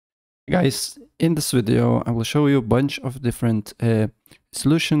Guys, in this video, I will show you a bunch of different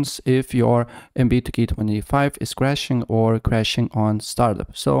solutions if your MB2K25 is crashing or crashing on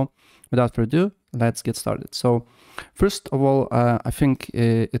startup. So without further ado, let's get started. So first of all, I think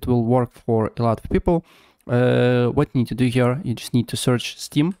it will work for a lot of people. What you need to do here, you just need to search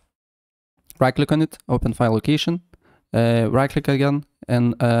Steam, right click on it, open file location, right click again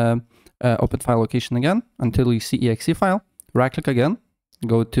and open file location again until you see exe file, right click again,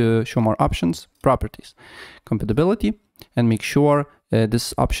 go to show more options, properties, compatibility, and make sure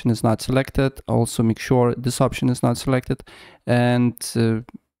this option is not selected. Also make sure this option is not selected, and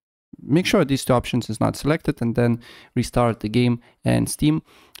make sure these two options is not selected, and then restart the game and Steam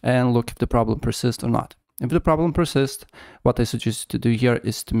and look if the problem persists or not. If the problem persists, what I suggest to do here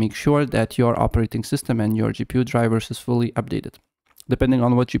is to make sure that your operating system and your GPU drivers is fully updated. Depending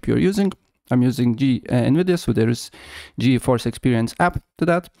on what GPU you're using, I'm using NVIDIA, so there is GeForce Experience app to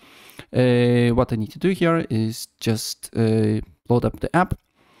that. What I need to do here is just load up the app.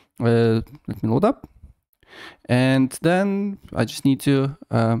 Let me load up. And then I just need to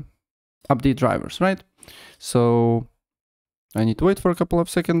update drivers, right? So I need to wait for a couple of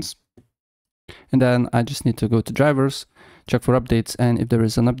seconds. And then I just need to go to drivers, check for updates, and if there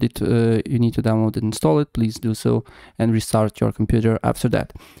is an update you need to download and install it, please do so and restart your computer after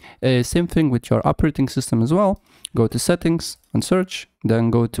that. Same thing with your operating system as well. Go to settings and search, then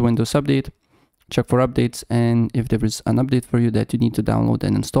go to Windows Update, check for updates, and if there is an update for you that you need to download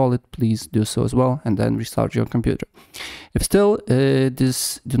and install it, please do so as well, and then restart your computer. If still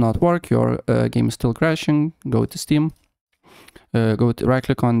this do not work, your game is still crashing, go to Steam, go to right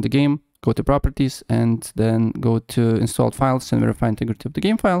click on the game, go to properties, and then go to installed files and verify integrity of the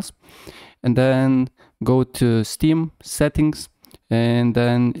game files, and then go to Steam settings, and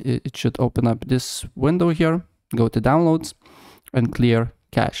then it should open up this window here. Go to downloads and clear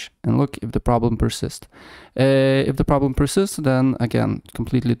cache and look if the problem persists. If the problem persists, then again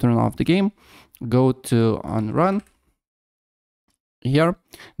completely turn off the game, go to on run here,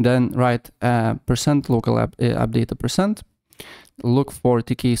 then write percent local update percent, look for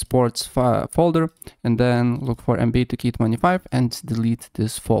TK Sports folder, and then look for MB2K25 and delete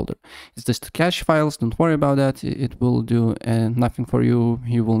this folder. It's just cache files, don't worry about that. It will do nothing for you.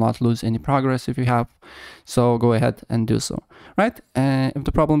 You will not lose any progress if you have. So go ahead and do so, right? If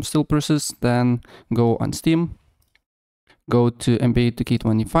the problem still persists, then go on Steam, go to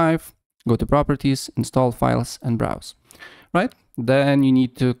MB2K25, go to properties, install files, and browse, right? Then you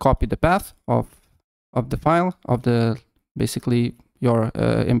need to copy the path of the file, of the basically your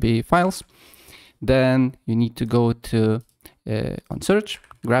MB files. Then you need to go to on search,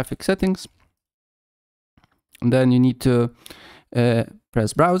 graphic settings, and then you need to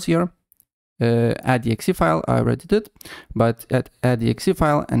press browse here, add the exe file. I already did, but add the exe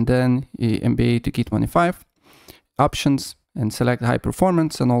file, and then MB2K25 options, and select high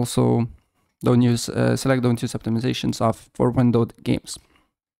performance, and also don't use optimizations for windowed games.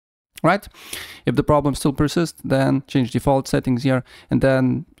 Right? If the problem still persists, then change default settings here, and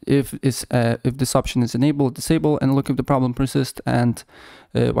then if this option is enabled, disable, and look if the problem persists, and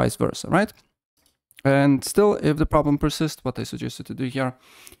vice versa, right? And still, if the problem persists, what I suggest you to do here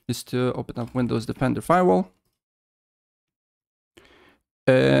is to open up Windows Defender Firewall,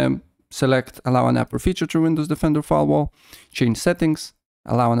 select allow an app or feature through Windows Defender Firewall, change settings,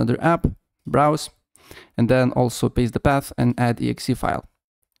 allow another app, browse, and then also paste the path and add exe file.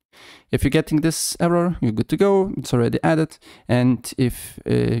 If you're getting this error, you're good to go. It's already added. And if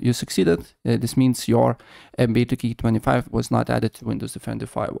you succeeded, this means your MB2K25 was not added to Windows Defender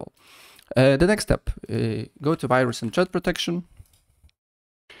Firewall. The next step, go to virus and threat protection.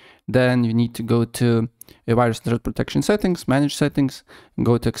 Then you need to go to virus and threat protection settings, manage settings, and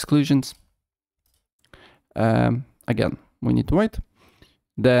go to exclusions. Again, we need to wait.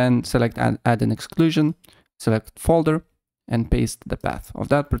 Then select add an exclusion, select folder, and paste the path of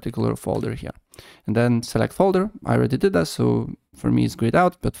that particular folder here. And then select folder. I already did that, so for me it's grayed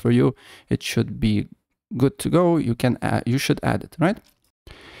out, but for you it should be good to go. You should add it, right?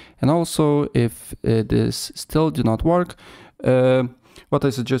 And also, if this still do not work, what I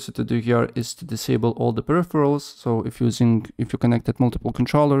suggested to do here is to disable all the peripherals. So if you connected multiple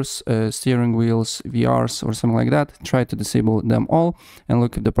controllers, steering wheels, VRs, or something like that, try to disable them all and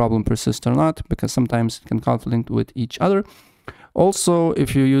look if the problem persists or not, because sometimes it can conflict with each other. Also,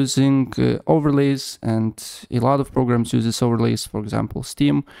 if you're using overlays, and a lot of programs uses overlays, for example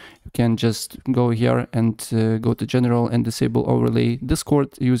Steam, you can just go here and go to general and disable overlay. Discord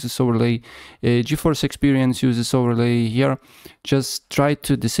uses overlay, GeForce Experience uses overlay here. Just try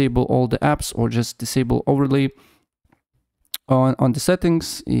to disable all the apps or just disable overlay. on the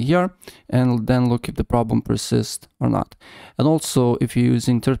settings here, and then look if the problem persists or not. And also, if you're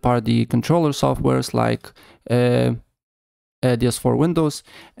using third-party controller softwares like DS4 Windows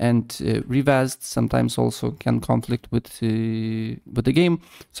and Revast, sometimes also can conflict with the game.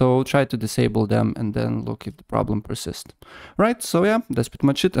 So try to disable them and then look if the problem persists. Right, so yeah, that's pretty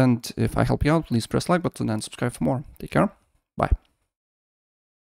much it. And if I help you out, please press like button and subscribe for more. Take care. Bye.